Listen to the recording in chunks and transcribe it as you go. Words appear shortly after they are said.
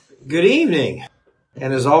Good evening.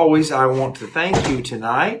 And as always, I want to thank you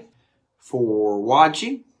tonight for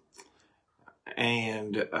watching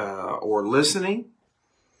and or listening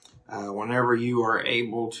whenever you are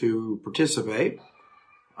able to participate.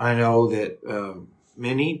 I know that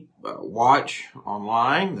many watch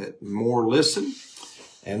online, that more listen.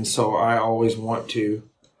 And so I always want to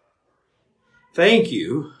thank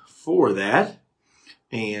you for that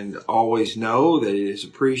and always know that it is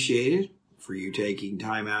appreciated for you taking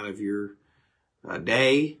time out of your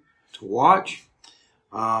day to watch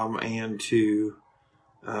and to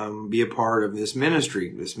be a part of this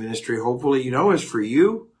ministry. This ministry, hopefully, is for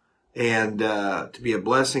you and to be a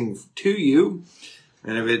blessing to you.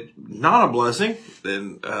 And if it's not a blessing,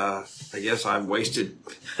 then I guess I've wasted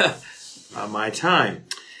my time.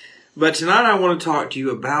 But tonight I want to talk to you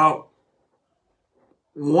about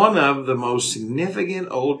one of the most significant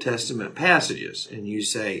Old Testament passages. And you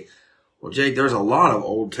say, well, Jake, there's a lot of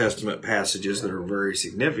Old Testament passages that are very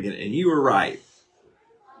significant, and you are right.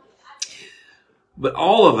 But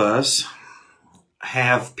all of us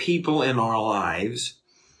have people in our lives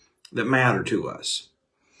that matter to us.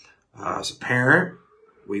 As a parent,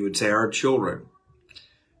 we would say our children.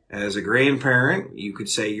 As a grandparent, you could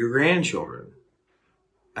say your grandchildren.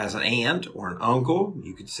 As an aunt or an uncle,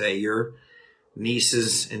 you could say your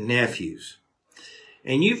nieces and nephews.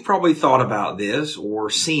 And you've probably thought about this or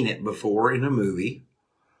seen it before in a movie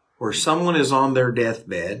where someone is on their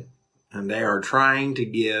deathbed and they are trying to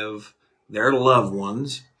give their loved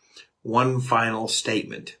ones one final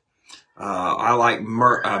statement. I like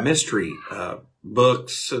mystery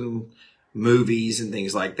books and movies and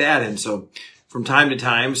things like that. And so from time to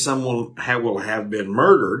time, someone will have been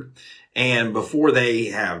murdered. And before they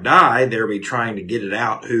have died, they'll be trying to get it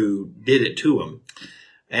out who did it to them.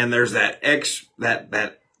 And there's that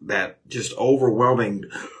just overwhelming,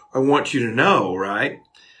 I want you to know, right?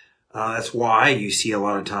 That's why you see a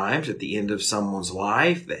lot of times at the end of someone's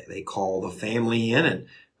life, they call the family in, and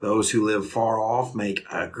those who live far off make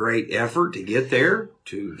a great effort to get there,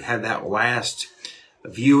 to have that last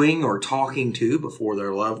viewing or talking to before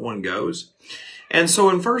their loved one goes. And so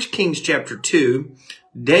in 1 Kings chapter 2,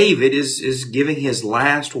 David is giving his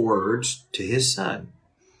last words to his son.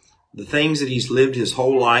 The things that he's lived his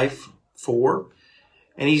whole life for,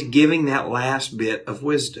 and he's giving that last bit of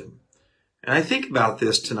wisdom. And I think about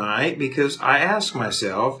this tonight because I ask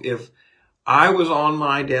myself, if I was on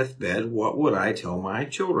my deathbed, what would I tell my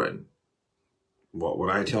children? What would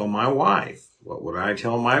I tell my wife? What would I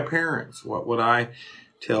tell my parents? What would I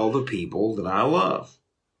tell the people that I love?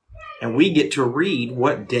 And we get to read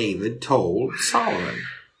what David told Solomon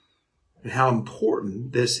and how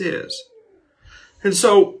important this is. And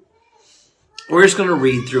so we're just going to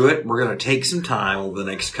read through it. We're going to take some time over the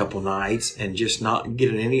next couple nights and just not get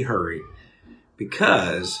in any hurry,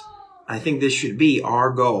 because I think this should be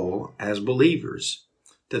our goal as believers,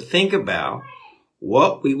 to think about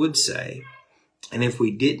what we would say. And if we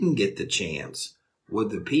didn't get the chance,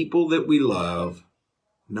 would the people that we love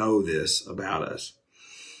know this about us?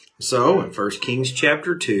 So in 1 Kings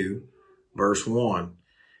chapter 2, verse 1,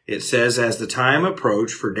 it says, as the time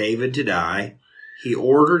approached for David to die, he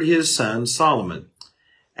ordered his son Solomon,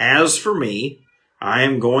 as for me, I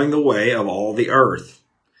am going the way of all the earth.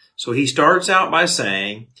 So he starts out by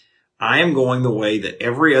saying, I am going the way that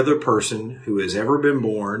every other person who has ever been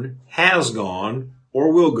born has gone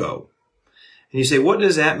or will go. And you say, what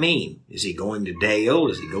does that mean? Is he going to Dale?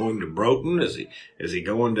 Is he going to Broughton? Is he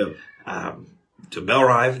going to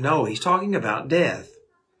Belrive? No, he's talking about death.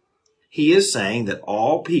 He is saying that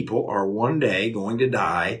all people are one day going to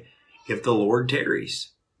die if the Lord tarries.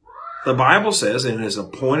 The Bible says, and it is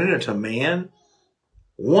appointed unto man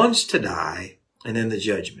once to die, and then the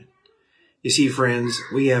judgment. You see, friends,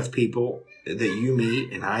 we have people that you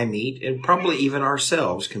meet and I meet, and probably even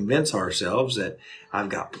ourselves, convince ourselves that I've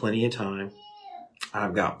got plenty of time.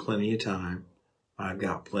 I've got plenty of time. I've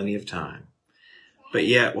got plenty of time. But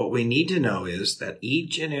yet what we need to know is that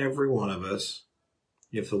each and every one of us,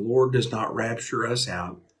 if the Lord does not rapture us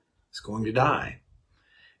out, is going to die.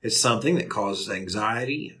 It's something that causes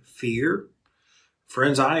anxiety and fear.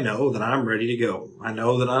 Friends, I know that I'm ready to go. I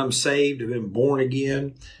know that I'm saved, I've been born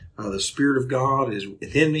again. The Spirit of God is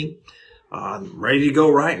within me. I'm ready to go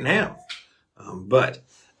right now. But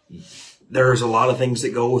there's a lot of things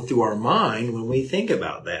that go through our mind when we think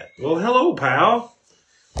about that. Well, hello, pal.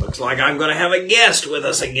 Looks like I'm going to have a guest with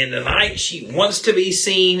us again tonight. She wants to be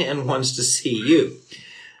seen and wants to see you.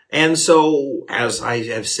 And so, as I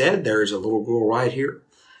have said, there's a little girl right here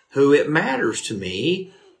who it matters to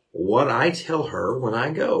me what I tell her when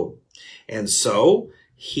I go. And so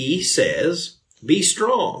he says, be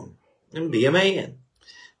strong and be a man.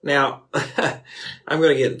 Now, I'm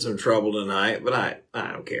going to get in some trouble tonight, but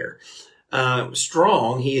I don't care.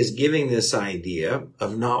 Strong, he is giving this idea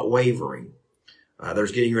of not wavering.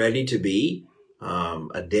 There's getting ready to be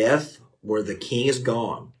a death where the king is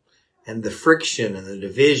gone. And the friction and the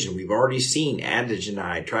division, we've already seen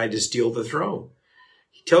Adonijah tried to steal the throne.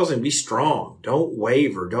 He tells him, be strong. Don't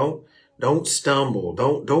waver. Don't stumble.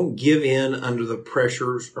 Don't give in under the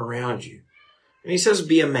pressures around you. And he says,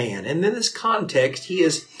 be a man. And in this context, he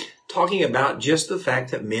is talking about just the fact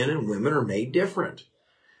that men and women are made different.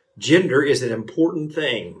 Gender is an important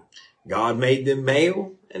thing. God made them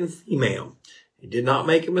male and female. He did not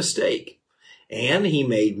make a mistake. And he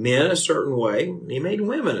made men a certain way, and he made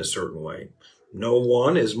women a certain way. No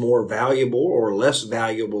one is more valuable or less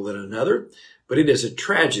valuable than another, but it is a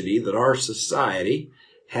tragedy that our society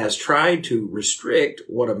has tried to restrict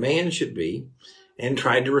what a man should be and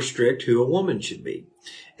tried to restrict who a woman should be.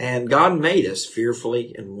 And God made us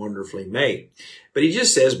fearfully and wonderfully made. But he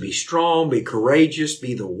just says, be strong, be courageous,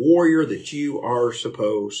 be the warrior that you are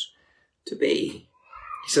supposed to be.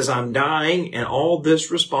 He says, I'm dying, and all this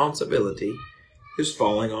responsibility is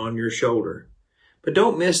falling on your shoulder. But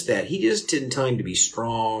don't miss that. He just didn't tell him to be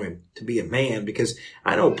strong and to be a man, because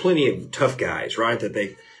I know plenty of tough guys, right? That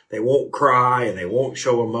they won't cry and they won't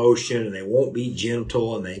show emotion and they won't be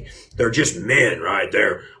gentle and they're just men, right?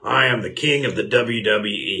 I am the king of the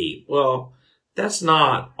WWE. Well, that's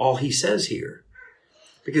not all he says here.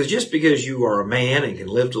 Because just because you are a man and can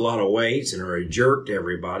lift a lot of weights and are a jerk to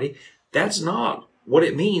everybody, that's not what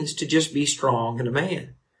it means to just be strong and a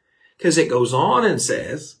man. Because it goes on and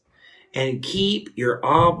says, and keep your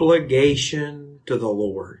obligation to the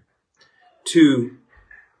Lord, to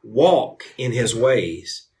walk in his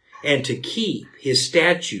ways, and to keep his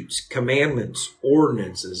statutes, commandments,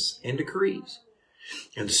 ordinances, and decrees.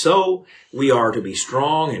 And so we are to be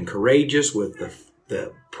strong and courageous with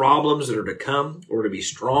the problems that are to come. We're to be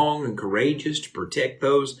strong and courageous to protect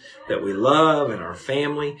those that we love and our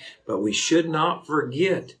family. But we should not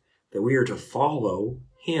forget that we are to follow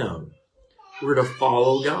him. We're to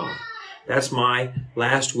follow God. That's my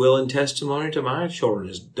last will and testimony to my children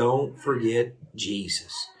is don't forget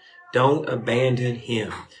Jesus. Don't abandon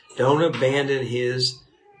him. Don't abandon his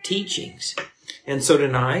teachings. And so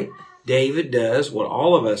tonight, David does what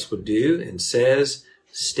all of us would do and says,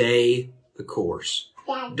 stay the course.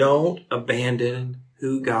 Don't abandon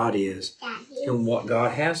who God is and what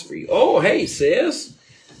God has for you. Oh, hey, sis.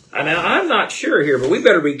 Now, I'm not sure here, but we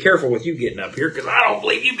better be careful with you getting up here because I don't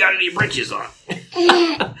believe you've got any britches on.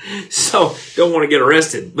 So, don't want to get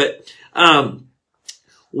arrested. But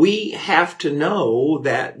we have to know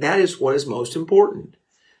that that is what is most important.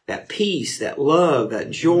 That peace, that love,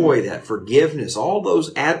 that joy, that forgiveness, all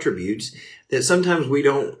those attributes that sometimes we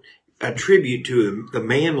don't attribute to the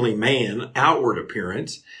manly man outward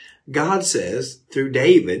appearance. God says through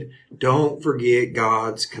David, don't forget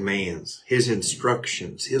God's commands, his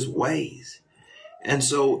instructions, his ways. And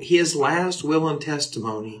so his last will and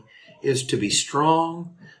testimony is to be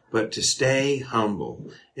strong, but to stay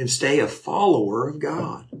humble and stay a follower of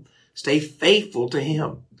God. Stay faithful to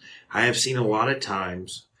him. I have seen a lot of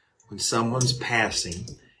times when someone's passing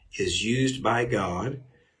is used by God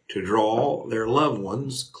to draw their loved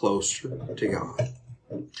ones closer to God.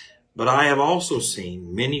 But I have also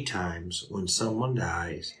seen many times when someone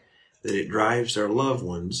dies that it drives their loved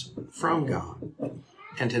ones from God.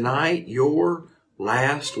 And tonight, your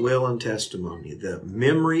last will and testimony, the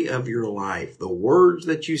memory of your life, the words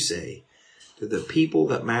that you say to the people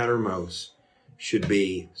that matter most should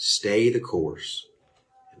be stay the course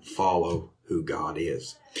and follow who God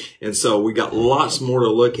is. And so we got lots more to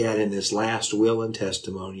look at in this last will and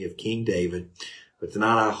testimony of King David. But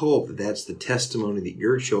tonight I hope that that's the testimony that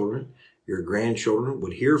your children, your grandchildren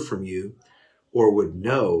would hear from you or would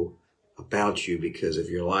know about you because of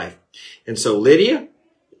your life. And so Lydia,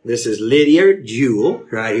 this is Lydia Jewell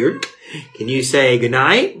right here. Can you say good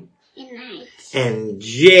night? Good night. And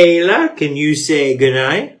Jayla, can you say good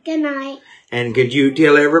night? Good night. And could you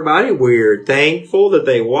tell everybody we're thankful that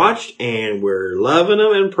they watched and we're loving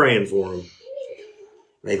them and praying for them?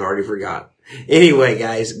 They've already forgot. Anyway,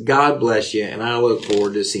 guys, God bless you, and I look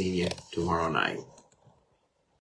forward to seeing you tomorrow night.